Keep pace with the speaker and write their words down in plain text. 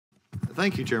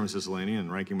Thank you, Chairman Cicilline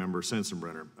and Ranking Member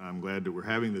Sensenbrenner. I'm glad that we're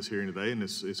having this hearing today, and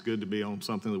it's good to be on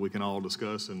something that we can all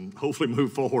discuss and hopefully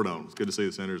move forward on. It's good to see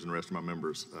the senators and the rest of my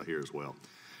members here as well.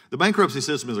 The bankruptcy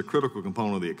system is a critical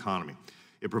component of the economy.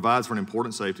 It provides for an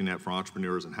important safety net for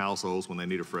entrepreneurs and households when they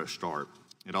need a fresh start.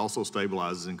 It also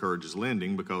stabilizes and encourages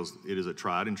lending because it is a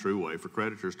tried and true way for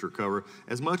creditors to recover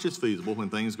as much as feasible when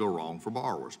things go wrong for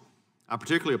borrowers. I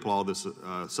particularly applaud this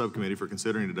subcommittee for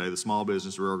considering today the Small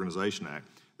Business Reorganization Act.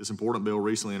 This important bill,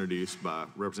 recently introduced by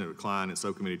Representative Klein and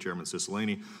Subcommittee Chairman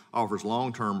Cicilline, offers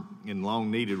long-term and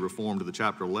long-needed reform to the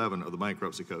Chapter 11 of the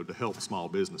Bankruptcy Code to help small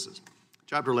businesses.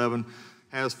 Chapter 11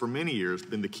 has for many years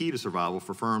been the key to survival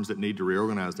for firms that need to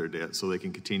reorganize their debt so they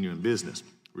can continue in business.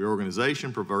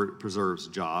 Reorganization preserves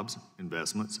jobs,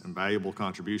 investments, and valuable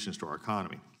contributions to our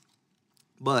economy.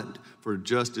 But for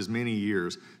just as many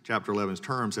years, Chapter 11's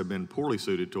terms have been poorly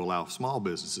suited to allow small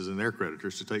businesses and their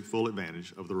creditors to take full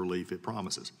advantage of the relief it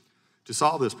promises. To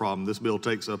solve this problem, this bill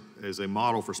takes up as a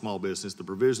model for small business the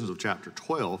provisions of Chapter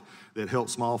 12 that help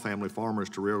small family farmers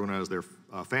to reorganize their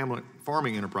family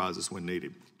farming enterprises when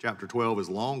needed. Chapter 12 has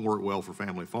long worked well for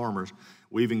family farmers.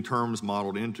 Weaving terms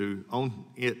modeled into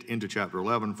Chapter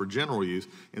 11 for general use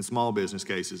in small business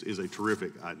cases is a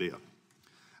terrific idea.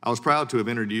 I was proud to have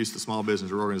introduced the Small Business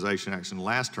Reorganization Action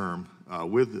last term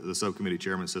with the subcommittee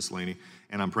chairman, Cicilline,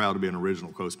 and I'm proud to be an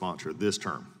original co-sponsor this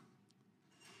term.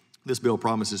 This bill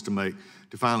promises to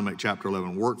finally make Chapter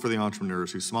 11 work for the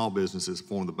entrepreneurs whose small businesses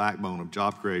form the backbone of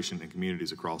job creation in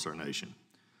communities across our nation.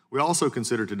 We also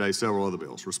consider today several other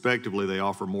bills. Respectively, they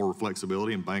offer more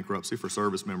flexibility in bankruptcy for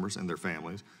service members and their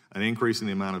families, an increase in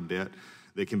the amount of debt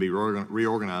that can be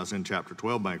reorganized in Chapter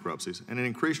 12 bankruptcies, and an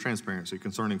increased transparency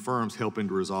concerning firms helping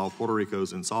to resolve Puerto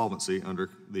Rico's insolvency under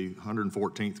the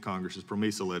 114th Congress's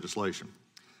PROMESA legislation.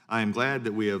 I am glad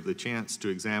that we have the chance to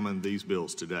examine these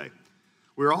bills today.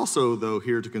 We're also, though,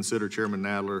 here to consider Chairman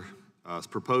Nadler's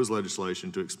proposed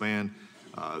legislation to expand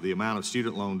the amount of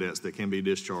student loan debts that can be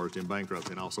discharged in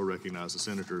bankruptcy, and also recognize the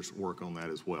senator's work on that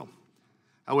as well.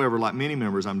 However, like many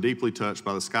members, I'm deeply touched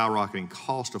by the skyrocketing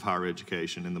cost of higher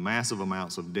education and the massive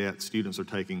amounts of debt students are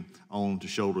taking on to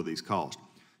shoulder these costs.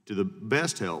 To the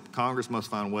best help, Congress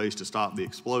must find ways to stop the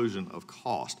explosion of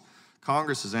cost.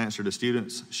 Congress's answer to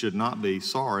students should not be,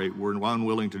 sorry, we're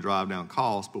unwilling to drive down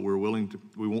costs, but we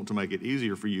want to make it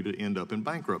easier for you to end up in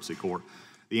bankruptcy court.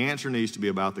 The answer needs to be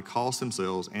about the costs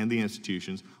themselves and the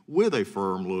institutions with a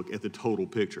firm look at the total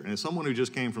picture. And as someone who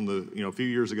just came from a few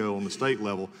years ago on the state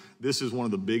level, this is one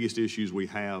of the biggest issues we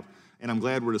have. And I'm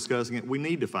glad we're discussing it. We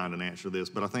need to find an answer to this,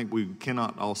 but I think we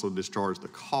cannot also discharge the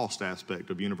cost aspect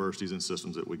of universities and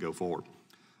systems that we go forward.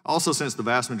 Also, since the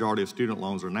vast majority of student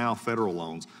loans are now federal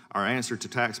loans, our answer to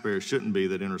taxpayers shouldn't be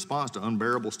that in response to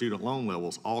unbearable student loan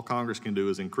levels, all Congress can do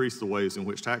is increase the ways in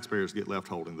which taxpayers get left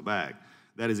holding the bag.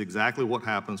 That is exactly what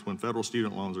happens when federal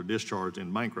student loans are discharged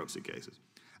in bankruptcy cases.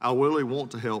 I really want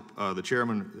to help the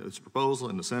chairman's proposal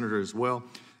and the senator as well,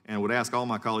 and would ask all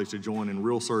my colleagues to join in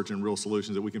real search and real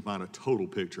solutions that we can find a total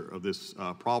picture of this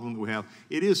problem that we have.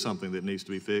 It is something that needs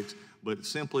to be fixed, but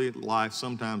simply life,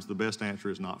 sometimes the best answer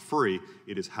is not free.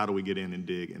 It is how do we get in and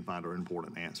dig and find our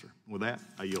important answer. With that,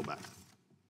 I yield back.